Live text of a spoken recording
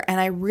and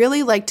I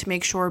really like to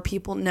make sure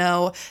people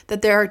know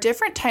that there are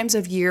different times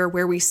of year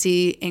where we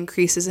see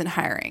increases in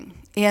hiring.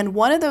 And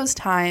one of those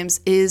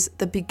times is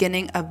the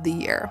beginning of the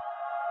year.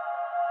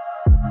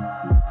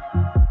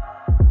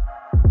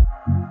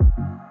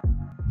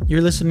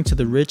 You're listening to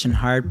the Rich and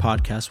Hired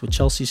podcast with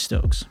Chelsea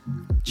Stokes.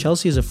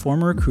 Chelsea is a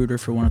former recruiter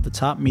for one of the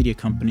top media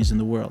companies in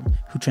the world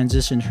who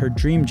transitioned her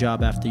dream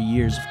job after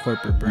years of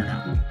corporate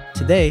burnout.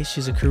 Today,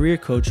 she's a career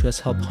coach who has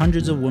helped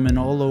hundreds of women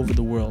all over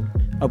the world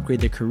upgrade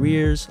their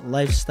careers,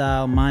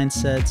 lifestyle,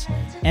 mindsets,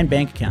 and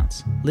bank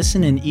accounts.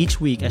 Listen in each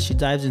week as she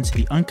dives into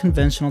the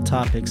unconventional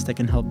topics that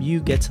can help you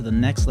get to the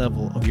next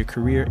level of your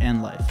career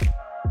and life.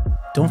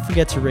 Don't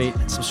forget to rate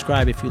and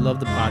subscribe if you love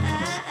the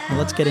podcast. Now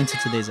let's get into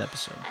today's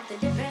episode.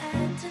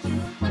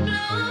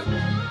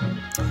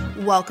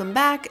 Welcome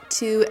back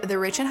to the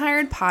Rich and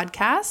Hired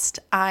podcast.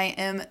 I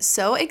am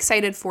so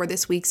excited for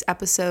this week's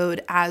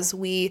episode as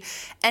we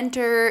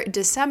enter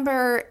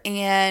December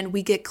and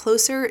we get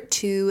closer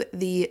to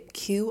the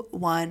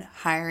Q1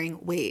 hiring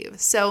wave.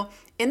 So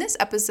in this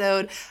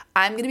episode,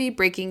 I'm going to be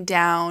breaking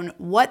down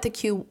what the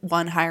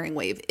Q1 hiring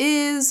wave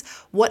is,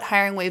 what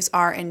hiring waves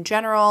are in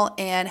general,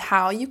 and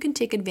how you can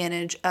take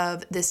advantage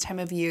of this time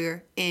of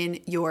year in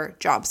your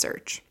job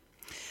search.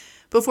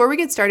 Before we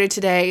get started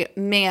today,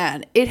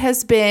 man, it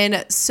has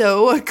been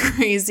so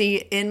crazy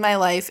in my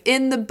life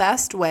in the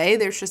best way.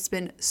 There's just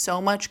been so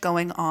much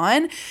going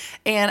on.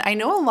 And I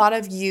know a lot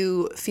of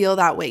you feel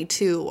that way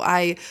too.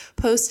 I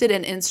posted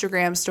an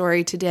Instagram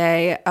story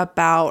today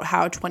about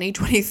how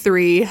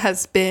 2023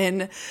 has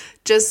been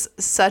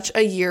just such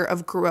a year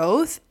of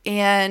growth.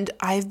 And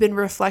I've been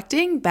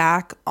reflecting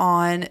back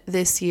on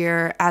this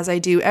year as I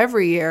do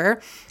every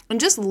year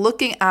and just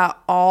looking at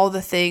all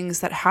the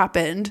things that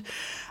happened.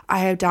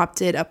 I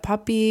adopted a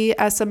puppy,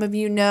 as some of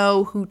you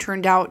know, who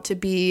turned out to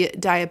be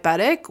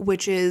diabetic,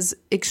 which is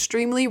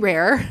extremely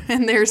rare.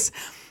 And there's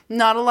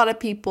not a lot of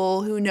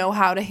people who know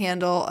how to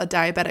handle a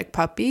diabetic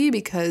puppy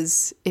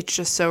because it's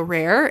just so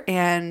rare.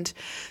 And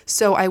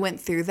so I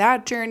went through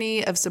that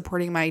journey of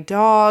supporting my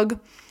dog.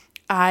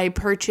 I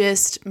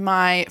purchased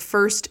my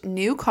first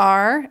new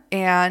car,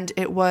 and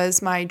it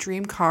was my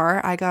dream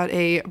car. I got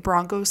a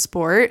Bronco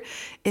Sport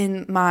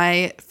in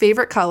my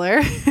favorite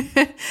color.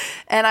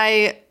 And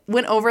I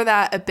went over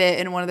that a bit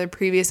in one of the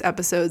previous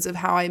episodes of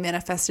how I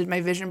manifested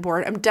my vision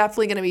board. I'm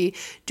definitely going to be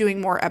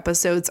doing more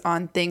episodes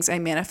on things I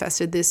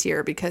manifested this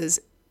year because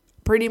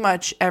pretty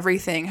much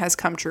everything has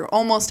come true.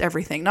 Almost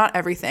everything, not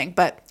everything,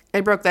 but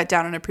I broke that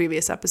down in a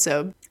previous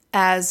episode.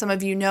 As some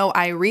of you know,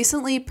 I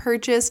recently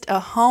purchased a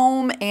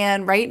home,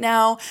 and right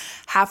now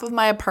half of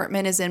my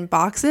apartment is in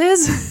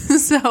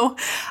boxes. So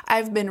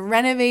I've been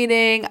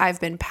renovating, I've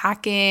been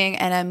packing,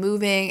 and I'm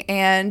moving.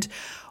 And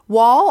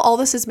while all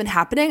this has been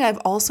happening, I've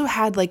also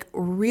had like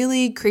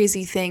really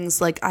crazy things.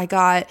 Like I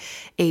got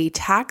a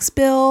tax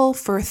bill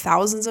for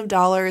thousands of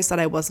dollars that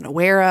I wasn't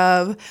aware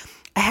of.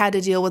 I had to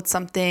deal with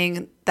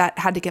something that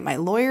had to get my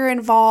lawyer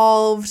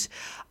involved.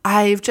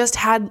 I've just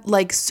had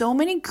like so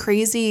many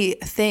crazy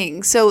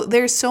things. So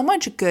there's so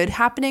much good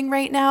happening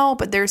right now,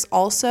 but there's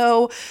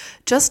also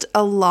just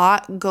a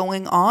lot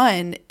going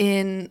on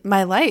in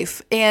my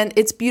life, and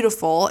it's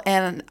beautiful.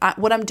 And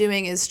what I'm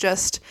doing is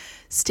just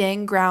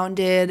staying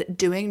grounded,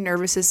 doing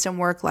nervous system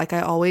work like I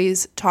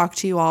always talk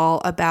to you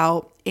all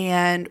about,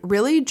 and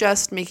really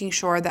just making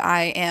sure that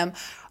I am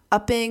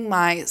upping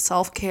my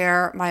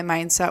self-care, my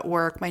mindset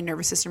work, my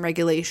nervous system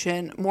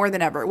regulation more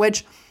than ever,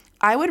 which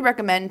I would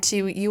recommend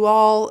to you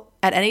all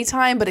at any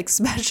time, but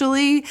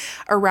especially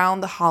around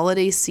the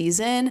holiday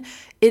season.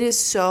 It is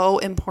so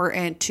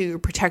important to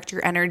protect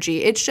your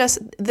energy. It's just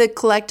the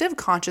collective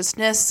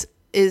consciousness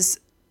is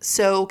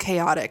so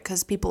chaotic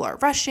because people are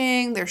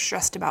rushing, they're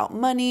stressed about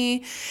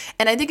money,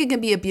 and I think it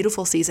can be a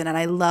beautiful season, and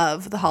I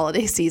love the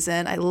holiday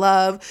season. I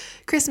love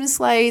Christmas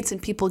lights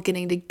and people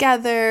getting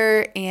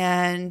together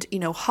and,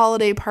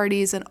 holiday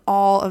parties and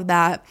all of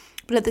that.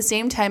 But at the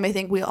same time, I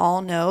think we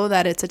all know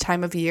that it's a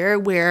time of year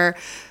where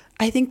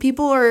I think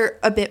people are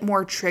a bit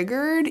more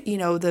triggered.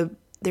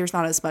 There's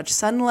not as much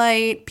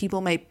sunlight. People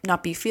might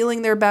not be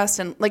feeling their best.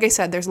 And like I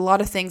said, there's a lot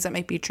of things that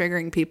might be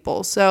triggering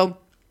people. So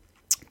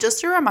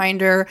just a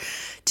reminder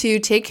to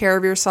take care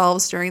of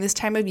yourselves during this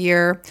time of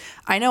year.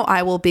 I know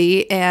I will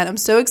be, and I'm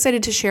so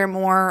excited to share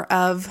more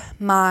of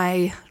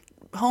my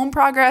home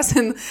progress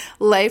and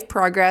life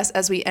progress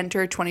as we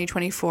enter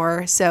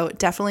 2024. So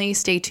definitely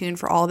stay tuned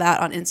for all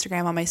that on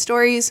Instagram on my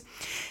stories.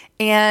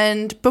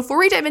 And before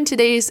we dive into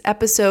today's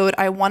episode,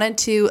 I wanted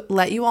to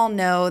let you all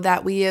know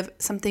that we have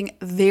something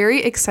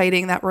very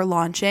exciting that we're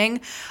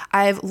launching.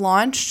 I've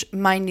launched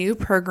my new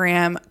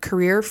program,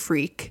 Career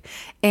Freq,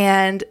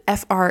 and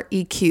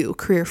FREQ,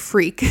 Career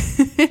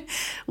Freq,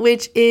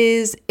 which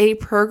is a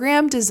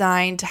program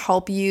designed to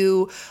help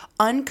you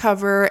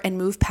uncover and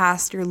move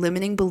past your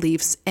limiting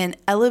beliefs and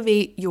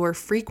elevate your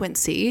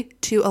frequency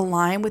to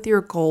align with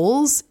your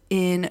goals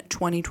in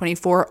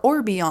 2024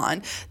 or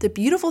beyond. The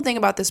beautiful thing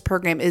about this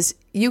program is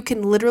you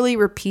can literally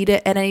repeat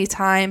it at any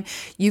time.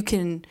 You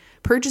can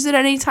purchase it at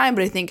any time,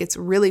 but I think it's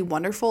really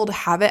wonderful to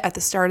have it at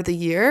the start of the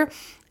year.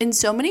 And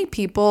so many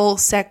people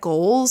set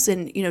goals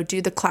and,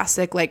 do the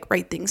classic, like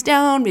write things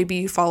down. Maybe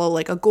you follow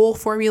like a goal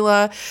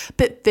formula,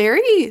 but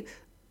very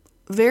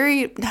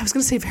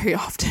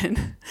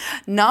often,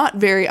 not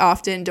very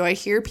often do I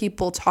hear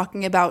people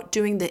talking about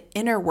doing the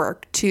inner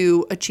work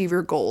to achieve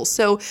your goals.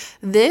 So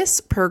this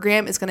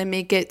program is going to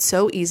make it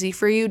so easy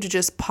for you to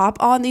just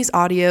pop on these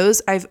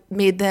audios. I've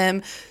made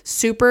them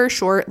super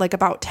short, like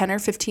about 10 or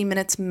 15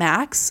 minutes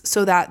max,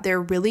 so that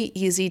they're really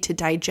easy to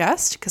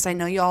digest, because I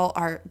know y'all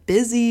are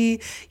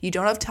busy. You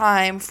don't have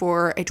time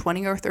for a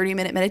 20 or 30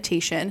 minute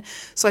meditation.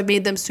 So I've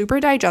made them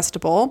super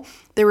digestible.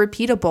 They're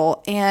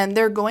repeatable, and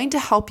they're going to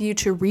help you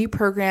to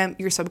reprogram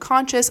your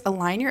subconscious,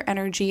 align your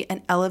energy,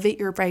 and elevate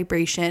your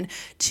vibration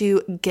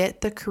to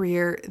get the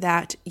career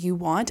that you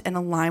want and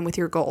align with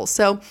your goals.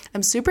 So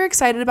I'm super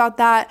excited about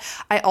that.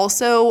 I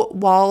also,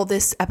 while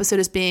this episode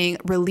is being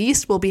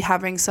released, will be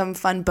having some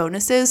fun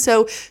bonuses.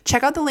 So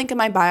check out the link in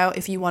my bio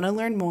if you want to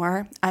learn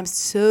more. I'm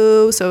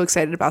so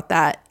excited about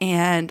that,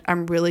 and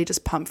I'm really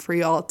just pumped for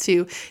y'all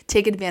to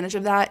take advantage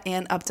of that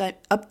and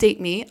update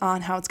me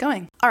on how it's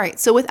going. All right,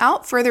 so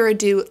without further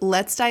ado,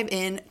 let's dive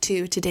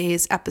into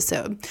today's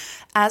episode.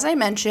 As I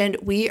mentioned,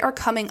 we are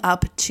coming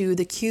up to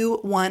the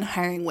Q1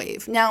 hiring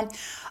wave. Now,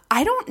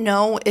 I don't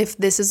know if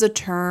this is a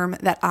term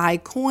that I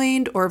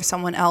coined or if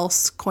someone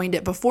else coined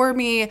it before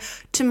me.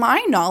 To my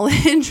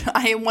knowledge,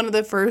 I am one of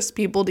the first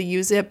people to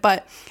use it,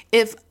 but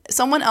if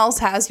someone else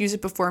has used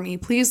it before me,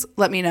 please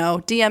let me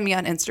know. DM me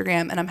on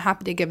Instagram, and I'm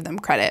happy to give them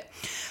credit.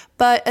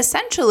 But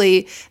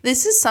essentially,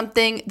 this is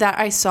something that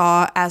I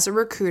saw as a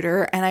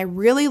recruiter, and I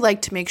really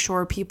like to make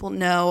sure people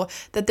know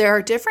that there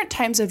are different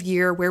times of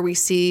year where we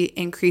see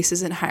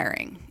increases in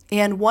hiring.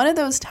 And one of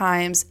those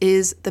times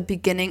is the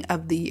beginning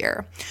of the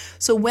year.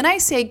 So when I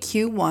say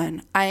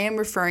Q1, I am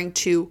referring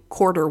to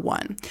quarter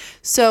one.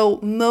 So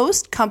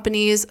most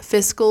companies'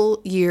 fiscal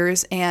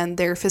years and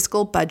their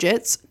fiscal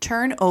budgets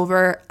turn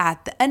over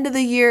at the end of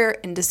the year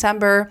in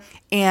December,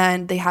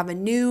 and they have a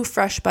new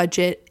fresh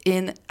budget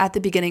at the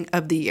beginning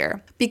of the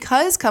year.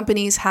 Because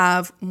companies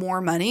have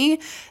more money,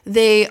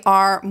 they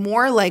are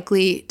more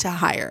likely to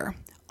hire.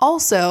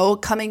 Also,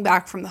 coming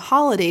back from the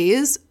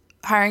holidays,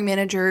 hiring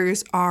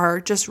managers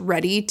are just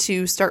ready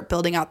to start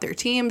building out their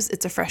teams.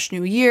 It's a fresh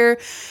new year.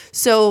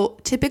 So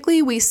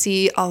typically we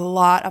see a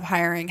lot of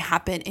hiring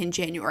happen in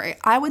January.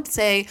 I would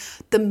say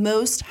the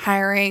most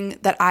hiring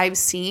that I've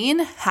seen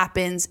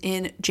happens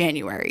in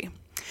January.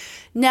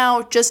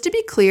 Now, just to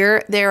be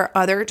clear, there are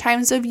other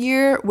times of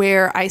year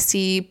where I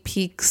see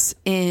peaks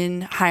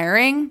in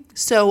hiring.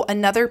 So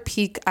another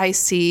peak I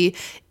see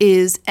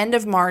is end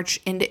of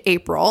March into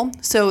April.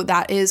 So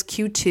that is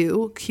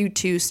Q2.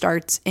 Q2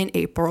 starts in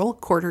April,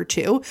 quarter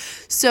two.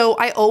 So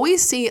I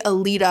always see a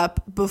lead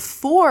up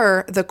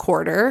before the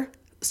quarter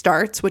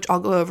starts, which I'll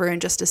go over in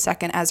just a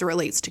second as it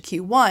relates to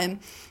Q1.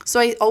 So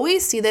I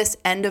always see this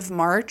end of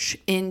March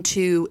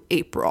into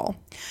April.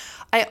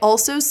 I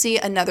also see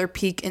another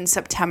peak in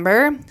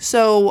September.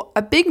 So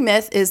a big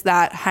myth is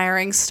that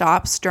hiring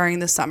stops during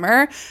the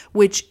summer,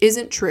 which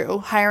isn't true.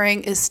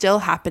 Hiring is still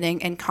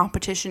happening, and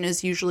competition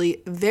is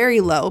usually very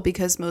low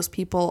because most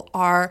people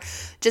are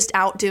just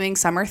out doing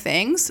summer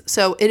things.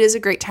 So it is a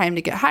great time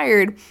to get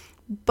hired.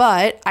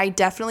 But I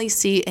definitely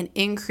see an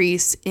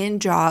increase in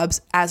jobs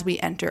as we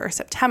enter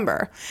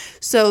September.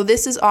 So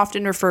this is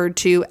often referred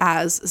to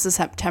as the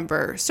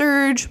September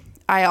surge.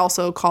 I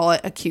also call it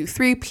a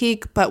Q3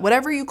 peak, but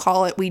whatever you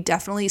call it, we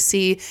definitely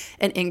see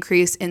an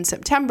increase in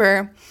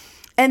September.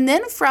 And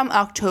then from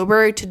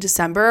October to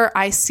December,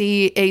 I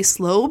see a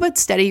slow but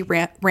steady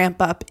ramp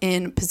up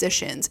in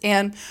positions.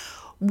 And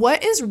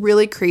what is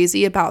really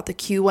crazy about the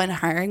Q1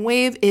 hiring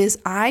wave is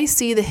I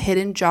see the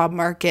hidden job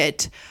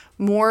market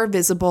more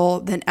visible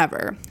than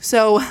ever.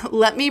 So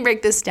let me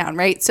break this down,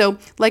 right? So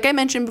like I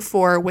mentioned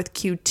before with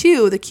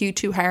Q2, the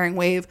Q2 hiring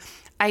wave,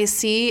 I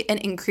see an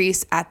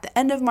increase at the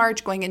end of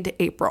March going into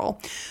April.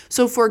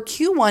 So for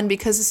Q1,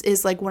 because this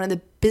is like one of the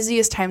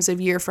busiest times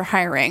of year for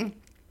hiring,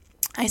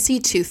 I see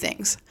two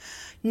things.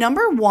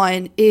 Number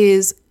one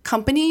is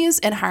companies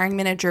and hiring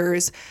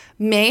managers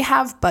may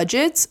have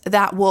budgets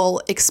that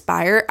will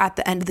expire at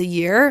the end of the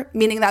year,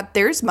 meaning that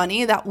there's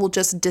money that will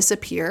just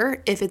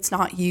disappear if it's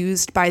not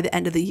used by the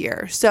end of the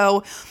year.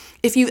 So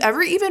if you've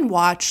ever even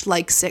watched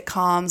like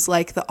sitcoms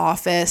like The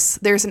Office,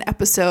 there's an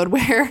episode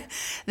where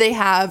they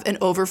have an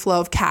overflow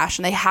of cash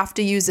and they have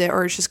to use it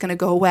or it's just going to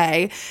go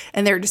away.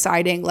 And they're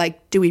deciding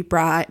like, do we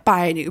buy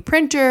a new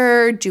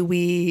printer? Do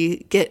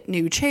we get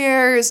new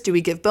chairs? Do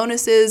we give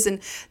bonuses? And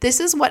this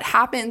is what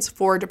happens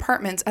for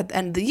departments at the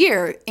end of the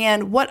year.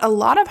 And what a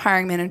lot of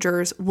hiring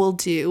managers will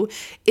do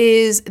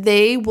is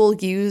they will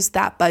use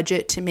that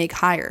budget to make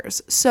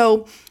hires.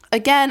 So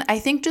again, I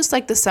think just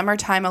like the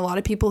summertime, a lot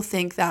of people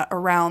think that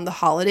around the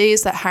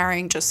holidays that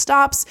hiring just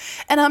stops.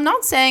 And I'm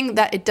not saying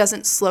that it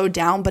doesn't slow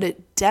down, but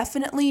it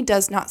definitely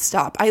does not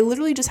stop. I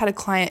literally just had a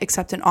client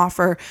accept an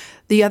offer.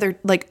 The other,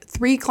 like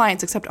 3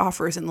 clients accept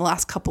offers in the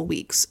last couple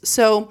weeks.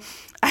 So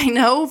I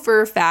know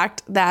for a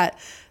fact that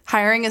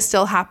hiring is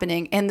still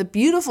happening. And the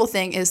beautiful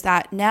thing is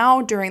that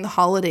now during the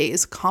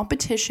holidays,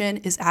 competition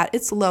is at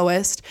its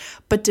lowest,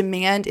 but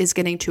demand is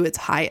getting to its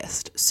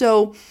highest.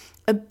 So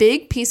a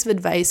big piece of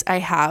advice I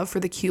have for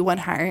the Q1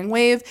 hiring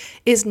wave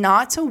is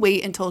not to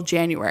wait until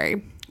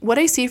January. What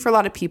I see for a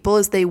lot of people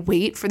is they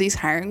wait for these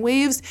hiring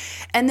waves,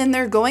 and then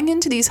they're going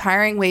into these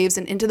hiring waves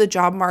and into the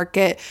job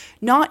market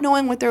not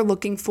knowing what they're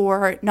looking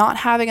for, not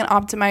having an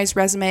optimized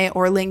resume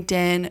or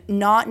LinkedIn,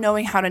 not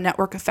knowing how to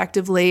network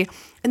effectively.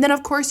 And then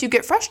of course you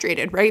get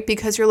frustrated, right?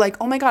 Because you're like,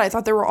 oh my God, I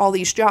thought there were all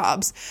these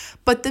jobs.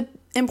 But the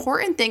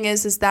important thing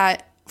is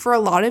that for a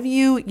lot of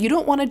you, you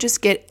don't want to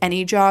just get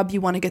any job,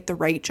 you want to get the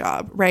right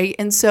job, right?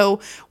 And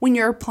so when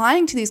you're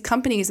applying to these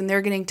companies and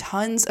they're getting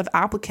tons of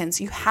applicants,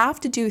 you have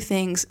to do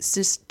things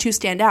to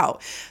stand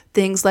out.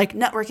 Things like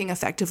networking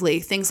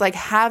effectively, things like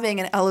having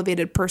an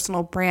elevated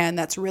personal brand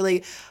that's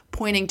really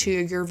pointing to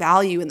your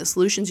value and the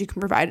solutions you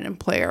can provide an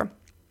employer.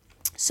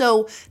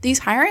 So these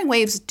hiring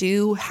waves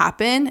do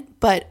happen,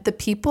 but the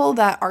people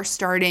that are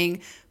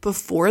starting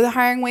before the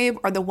hiring wave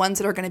are the ones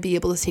that are going to be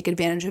able to take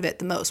advantage of it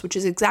the most, which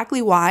is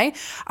exactly why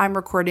I'm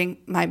recording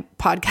my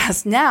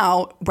podcast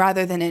now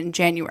rather than in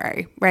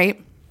January,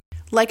 right?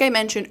 Like I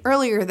mentioned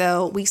earlier,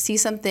 though, we see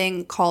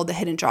something called the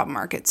hidden job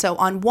market. So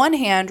on one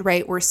hand,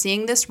 right, we're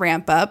seeing this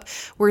ramp up.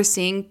 We're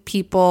seeing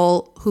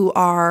people who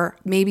are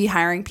maybe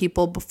hiring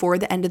people before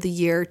the end of the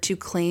year to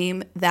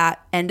claim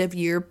that end of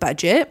year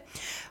budget.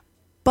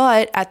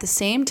 But at the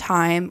same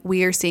time,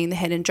 we are seeing the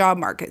hidden job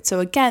market. So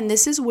again,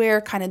 this is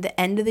where kind of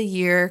the end of the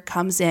year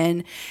comes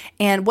in.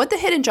 And what the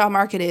hidden job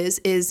market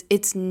is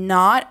it's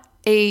not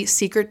a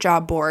secret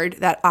job board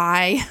that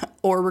I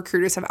or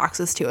recruiters have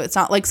access to. It's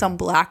not like some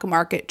black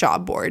market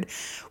job board.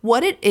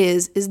 What it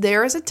is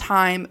there is a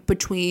time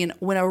between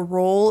when a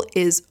role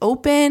is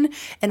open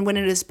and when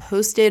it is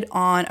posted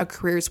on a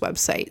careers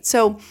website.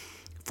 So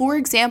for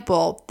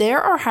example,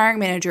 there are hiring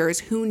managers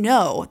who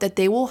know that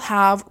they will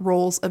have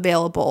roles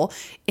available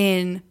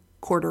in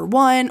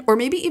Q1 or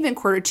maybe even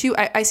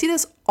Q2. I see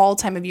this all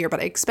time of year, but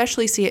I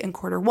especially see it in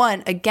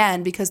Q1,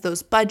 again, because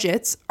those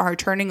budgets are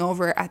turning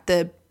over at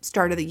the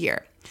start of the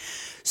year.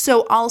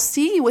 So I'll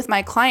see with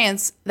my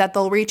clients that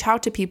they'll reach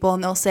out to people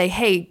and they'll say,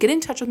 hey, get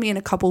in touch with me in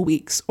a couple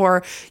weeks,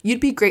 or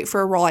you'd be great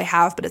for a role I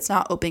have, but it's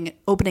not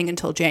opening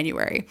until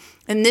January.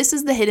 And this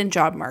is the hidden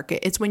job market.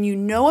 It's when you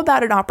know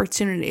about an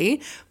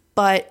opportunity,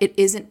 but it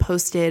isn't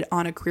posted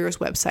on a careers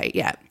website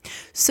yet.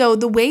 So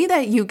the way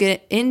that you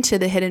get into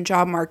the hidden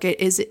job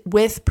market is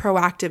with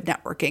proactive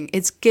networking.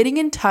 It's getting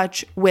in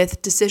touch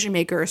with decision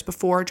makers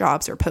before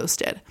jobs are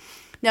posted.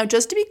 Now,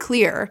 just to be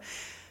clear,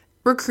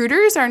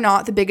 recruiters are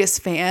not the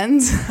biggest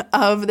fans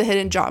of the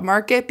hidden job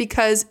market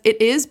because it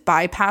is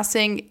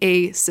bypassing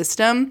a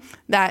system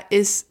that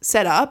is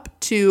set up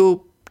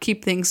to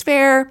keep things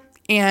fair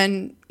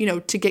and,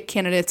 to get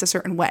candidates a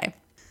certain way.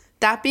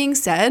 That being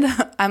said,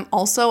 I'm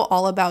also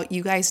all about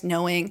you guys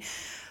knowing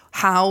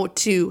how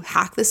to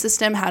hack the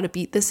system, how to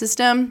beat the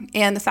system.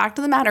 And the fact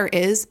of the matter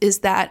is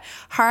that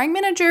hiring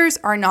managers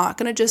are not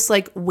going to just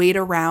wait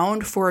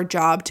around for a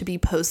job to be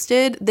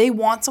posted. They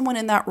want someone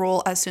in that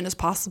role as soon as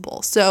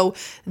possible. So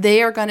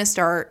they are going to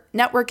start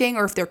networking,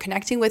 or if they're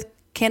connecting with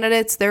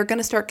candidates, they're going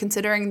to start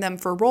considering them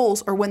for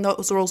roles, or when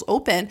those roles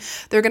open,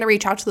 they're going to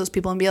reach out to those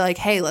people and be like,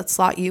 hey, let's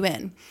slot you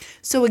in.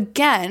 So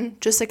again,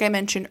 just like I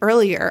mentioned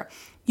earlier,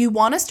 you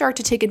want to start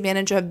to take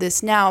advantage of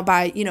this now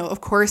by,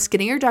 of course,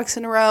 getting your ducks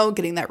in a row,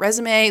 getting that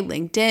resume,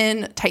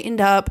 LinkedIn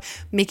tightened up,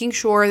 making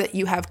sure that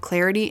you have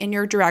clarity in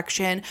your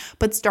direction,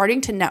 but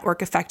starting to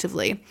network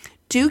effectively.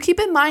 Do keep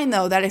in mind,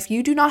 though, that if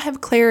you do not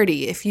have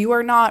clarity, if you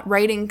are not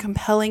writing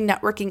compelling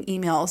networking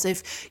emails,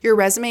 if your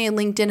resume and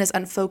LinkedIn is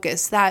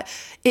unfocused, that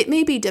it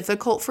may be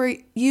difficult for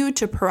you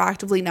to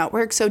proactively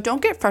network. So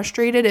don't get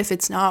frustrated if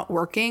it's not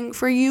working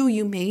for you.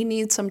 You may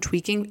need some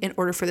tweaking in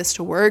order for this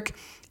to work.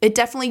 It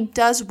definitely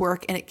does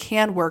work and it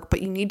can work,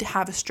 but you need to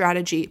have a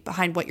strategy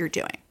behind what you're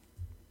doing.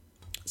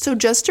 So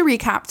just to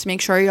recap, to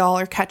make sure y'all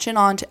are catching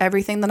on to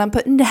everything that I'm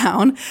putting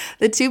down,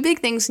 the two big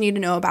things you need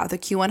to know about the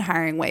Q1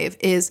 hiring wave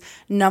is,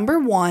 number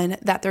one,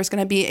 that there's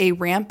going to be a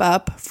ramp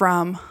up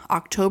from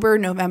October,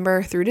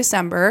 November through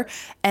December.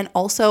 And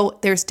also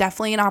there's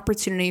definitely an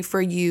opportunity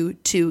for you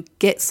to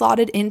get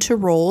slotted into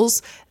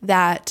roles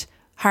that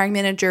hiring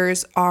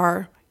managers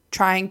are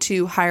trying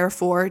to hire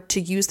for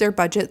to use their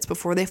budgets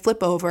before they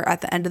flip over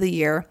at the end of the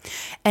year.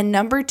 And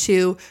number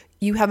two,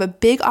 you have a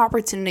big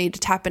opportunity to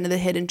tap into the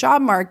hidden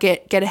job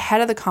market, get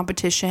ahead of the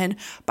competition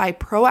by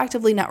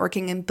proactively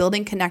networking and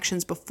building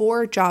connections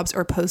before jobs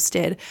are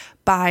posted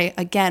by,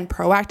 again,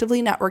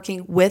 proactively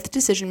networking with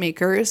decision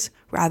makers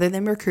rather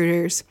than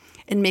recruiters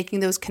and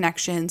making those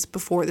connections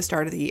before the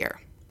start of the year.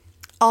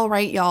 All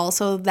right, y'all.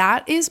 So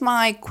that is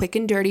my quick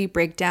and dirty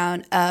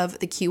breakdown of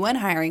the Q1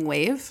 hiring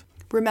wave.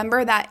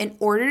 Remember that in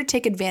order to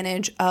take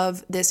advantage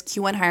of this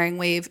Q1 hiring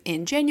wave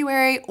in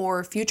January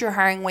or future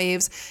hiring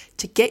waves,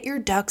 to get your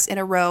ducks in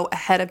a row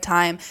ahead of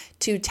time,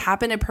 to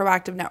tap into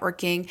proactive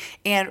networking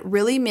and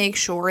really make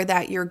sure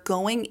that you're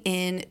going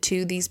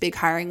into these big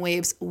hiring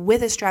waves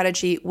with a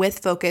strategy, with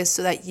focus,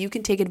 so that you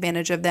can take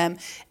advantage of them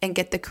and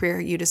get the career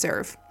you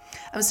deserve.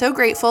 I'm so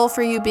grateful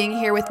for you being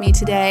here with me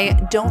today.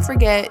 Don't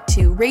forget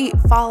to rate,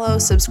 follow,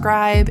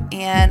 subscribe,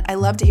 and I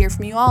love to hear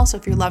from you all. So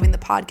if you're loving the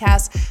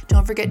podcast,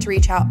 don't forget to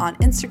reach out on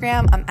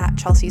Instagram. I'm at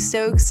Chelsea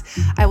Stokes.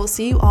 I will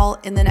see you all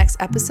in the next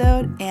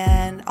episode,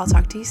 and I'll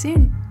talk to you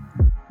soon.